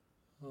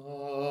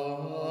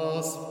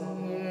Asperges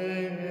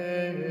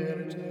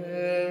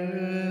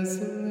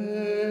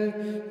me,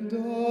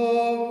 Domine,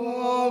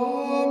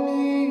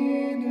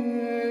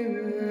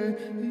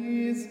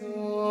 Isabae.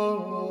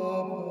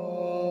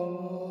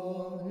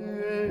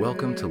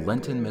 Welcome to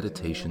Lenten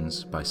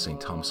Meditations by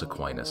St. Thomas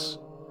Aquinas.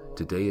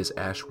 Today is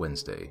Ash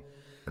Wednesday,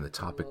 and the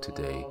topic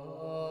today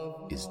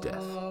is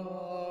death.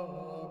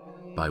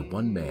 By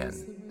one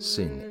man,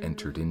 sin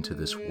entered into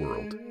this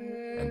world,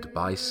 and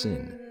by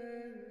sin,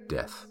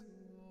 death.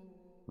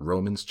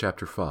 Romans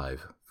chapter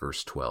 5,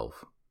 verse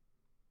 12.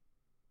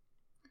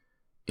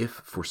 If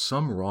for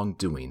some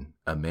wrongdoing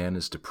a man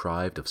is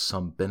deprived of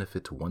some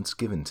benefit once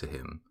given to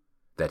him,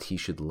 that he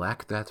should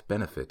lack that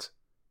benefit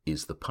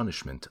is the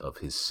punishment of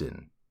his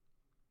sin.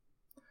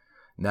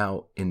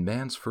 Now, in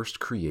man's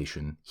first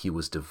creation, he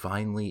was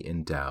divinely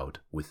endowed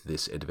with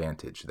this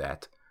advantage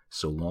that,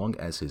 so long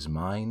as his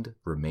mind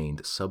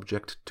remained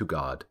subject to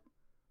God,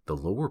 the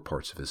lower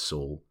parts of his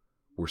soul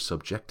were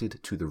subjected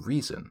to the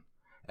reason,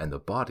 and the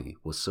body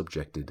was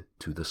subjected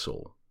to the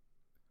soul.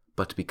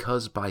 But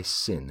because by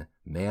sin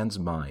man's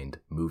mind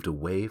moved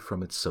away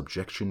from its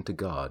subjection to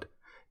God,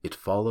 it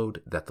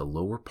followed that the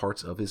lower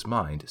parts of his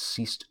mind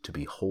ceased to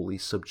be wholly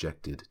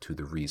subjected to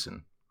the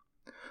reason.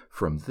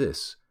 From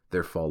this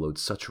there followed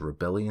such a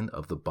rebellion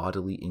of the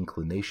bodily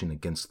inclination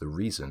against the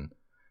reason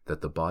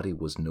that the body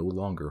was no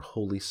longer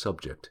wholly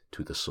subject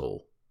to the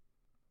soul.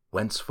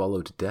 Whence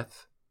followed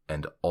death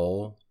and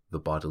all the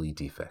bodily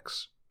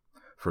defects.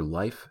 For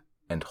life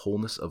and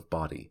wholeness of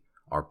body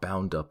are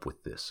bound up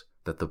with this,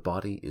 that the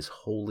body is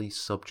wholly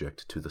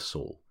subject to the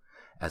soul,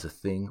 as a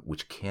thing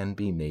which can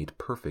be made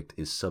perfect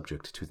is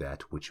subject to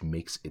that which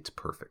makes it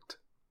perfect.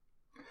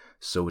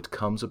 So it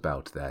comes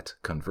about that,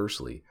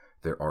 conversely,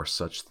 there are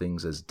such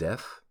things as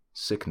death,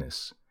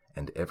 sickness,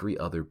 and every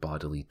other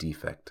bodily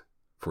defect,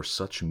 for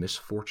such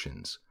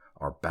misfortunes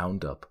are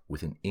bound up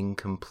with an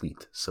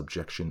incomplete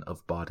subjection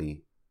of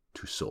body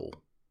to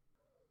soul.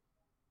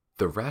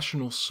 The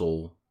rational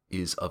soul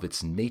is of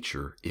its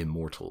nature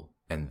immortal,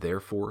 and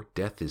therefore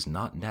death is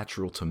not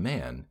natural to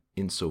man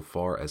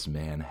insofar as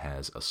man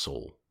has a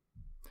soul.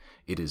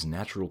 It is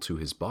natural to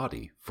his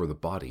body, for the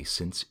body,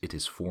 since it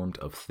is formed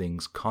of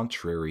things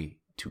contrary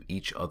to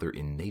each other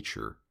in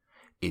nature,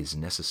 is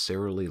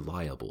necessarily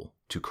liable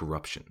to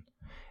corruption,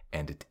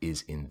 and it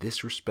is in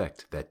this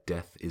respect that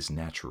death is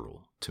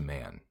natural to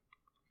man.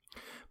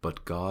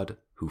 But God,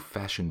 who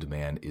fashioned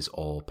man, is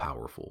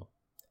all-powerful,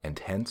 and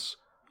hence,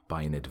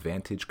 by an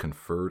advantage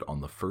conferred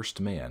on the first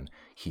man,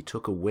 he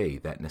took away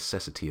that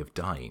necessity of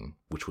dying,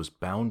 which was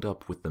bound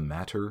up with the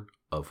matter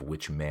of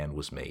which man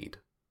was made.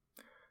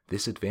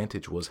 This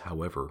advantage was,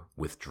 however,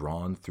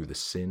 withdrawn through the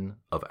sin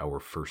of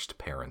our first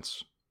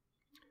parents.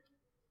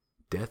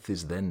 Death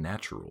is then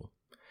natural,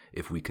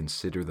 if we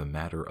consider the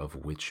matter of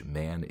which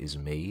man is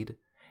made,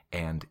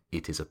 and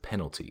it is a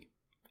penalty,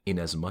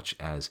 inasmuch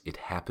as it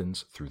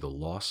happens through the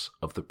loss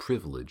of the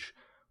privilege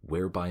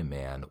whereby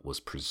man was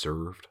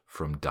preserved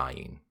from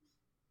dying.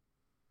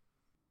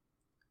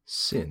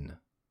 Sin,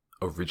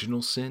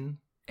 original sin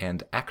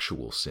and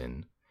actual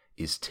sin,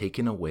 is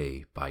taken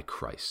away by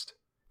Christ,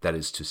 that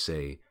is to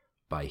say,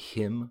 by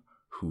him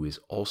who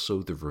is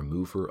also the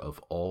remover of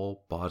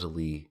all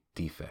bodily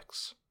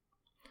defects.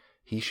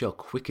 He shall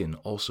quicken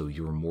also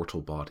your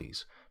mortal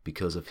bodies,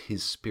 because of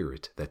his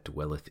Spirit that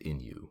dwelleth in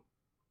you.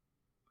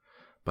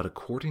 But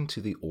according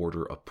to the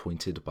order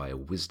appointed by a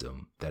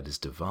wisdom that is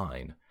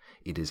divine,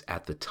 it is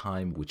at the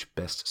time which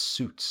best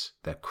suits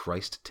that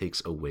Christ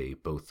takes away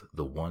both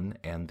the one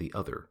and the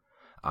other,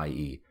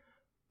 i.e.,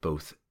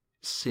 both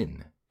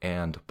sin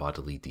and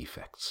bodily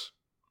defects.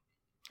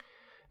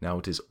 Now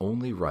it is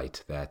only right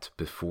that,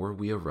 before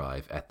we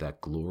arrive at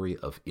that glory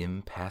of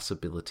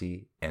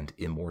impassibility and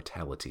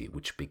immortality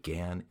which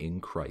began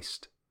in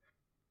Christ,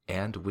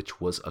 and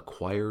which was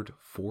acquired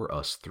for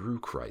us through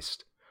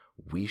Christ,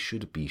 we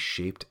should be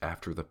shaped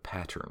after the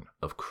pattern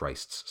of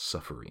Christ's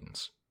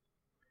sufferings.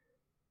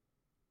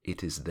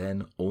 It is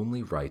then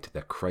only right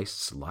that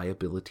Christ's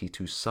liability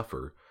to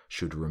suffer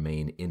should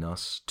remain in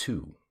us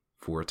too,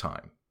 for a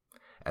time,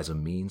 as a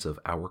means of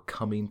our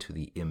coming to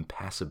the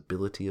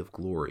impassibility of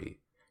glory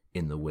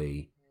in the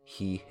way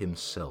he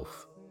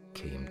himself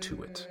came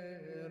to it.